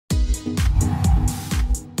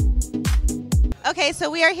Okay,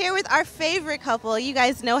 so we are here with our favorite couple. You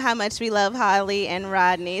guys know how much we love Holly and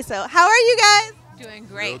Rodney. So how are you guys? Doing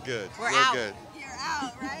great. Real good. We're Real out. good. You're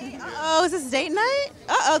out, right? Uh-oh, is this date night?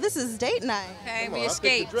 Uh-oh, this is date night. Okay, Come we on,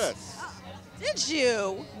 escaped. I picked the dress. Did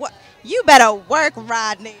you? What? You better work,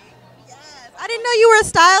 Rodney. Yes. I didn't know you were a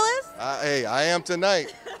stylist. Hey, I am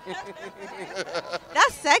tonight.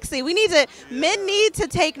 That's sexy. Men need to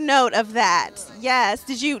take note of that. Yes.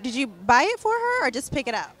 Did you buy it for her or just pick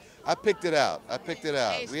it up? I picked it out. A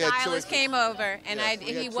We had stylist choices. came over, and Yes,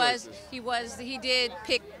 we had he did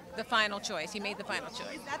pick the final choice. He made the final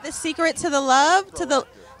choice. Is that the secret to the love?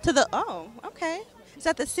 Oh, okay. Is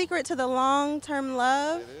that the secret to the long-term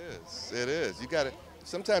love? It is.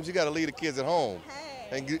 Sometimes you got to leave the kids at home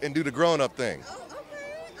and do the grown-up thing. Oh,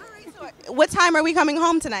 okay. All right. So what time are we coming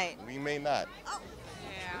home tonight? We may not.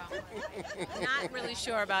 Yeah. Not really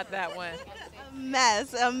sure about that one.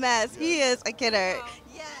 A mess. He is a kidder.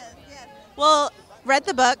 Yes. Well, read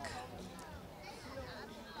the book.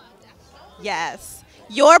 Yes.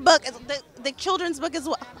 Your book, the children's book as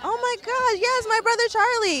well. Oh my gosh, yes, my brother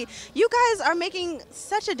Charlie. You guys are making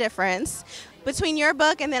such a difference between your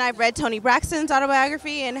book and then I've read Toni Braxton's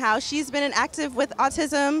autobiography and how she's been active with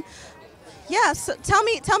autism. Yeah, so tell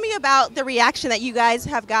me about the reaction that you guys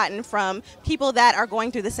have gotten from people that are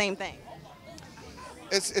going through the same thing.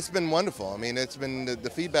 It's been wonderful. I mean,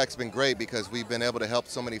 the feedback's been great because we've been able to help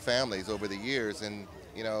so many families over the years, and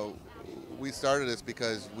you know, we started this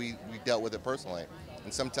because we dealt with it personally.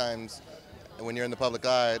 And sometimes when you're in the public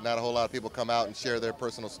eye, not a whole lot of people come out and share their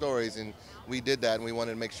personal stories, and we did that, and we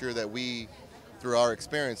wanted to make sure that we, through our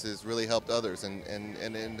experiences, really helped others, and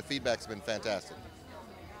the feedback's been fantastic.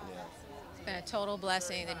 It's been a total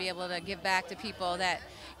blessing to be able to give back to people that,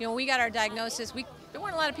 you know, when we got our diagnosis, there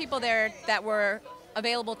weren't a lot of people there that were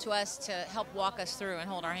available to us to help walk us through and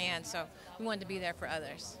hold our hands, so we wanted to be there for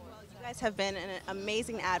others. You guys have been an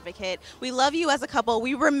amazing advocate. We love you as a couple.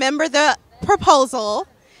 We remember the proposal.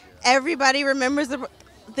 Everybody remembers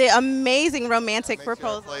the amazing romantic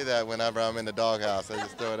proposal. Sure I play that whenever I'm in the doghouse. I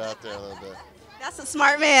just throw it out there a little bit. That's a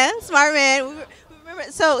smart man. We remember.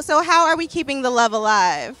 So how are we keeping the love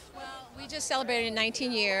alive? We just celebrated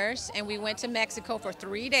 19 years, and we went to Mexico for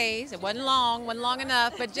 3 days. It wasn't long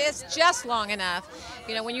enough, but just long enough.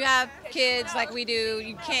 You know, when you have kids like we do,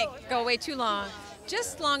 you can't go away too long.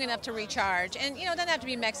 Just long enough to recharge. And, you know, it doesn't have to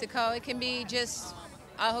be Mexico. It can be just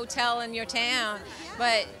a hotel in your town,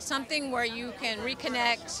 but something where you can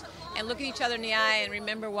reconnect and look at each other in the eye and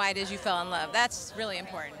remember why it is you fell in love. That's really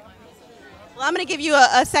important. Well, I'm going to give you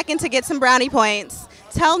a second to get some brownie points.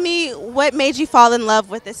 Tell me what made you fall in love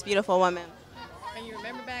with this beautiful woman. Can you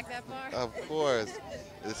remember back that far? Of course.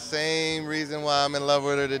 The same reason why I'm in love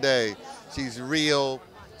with her today. She's real.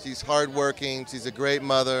 She's hardworking. She's a great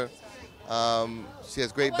mother. She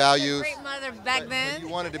has great values. A great mother back then. You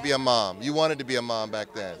wanted to be a mom. You wanted to be a mom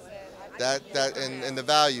back then. And the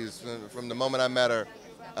values from the moment I met her,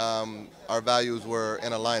 our values were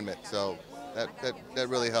in alignment. So that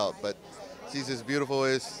really helped. But she's as beautiful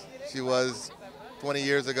as she was 20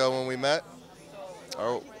 years ago when we met.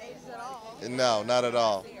 Oh, no, not at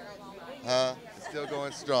all. Huh? It's still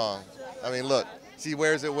going strong. I mean, look, she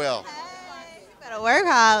wears it well. Better work,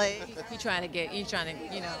 Holly. You trying to,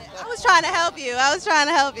 you know. I was trying to help you.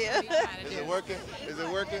 Is it working? Is it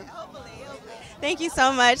working? Thank you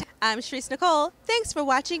so much. I'm Sharice Nicole. Thanks for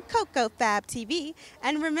watching Coco Fab TV.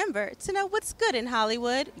 And remember, to know what's good in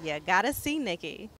Hollywood, you gotta see Nikki.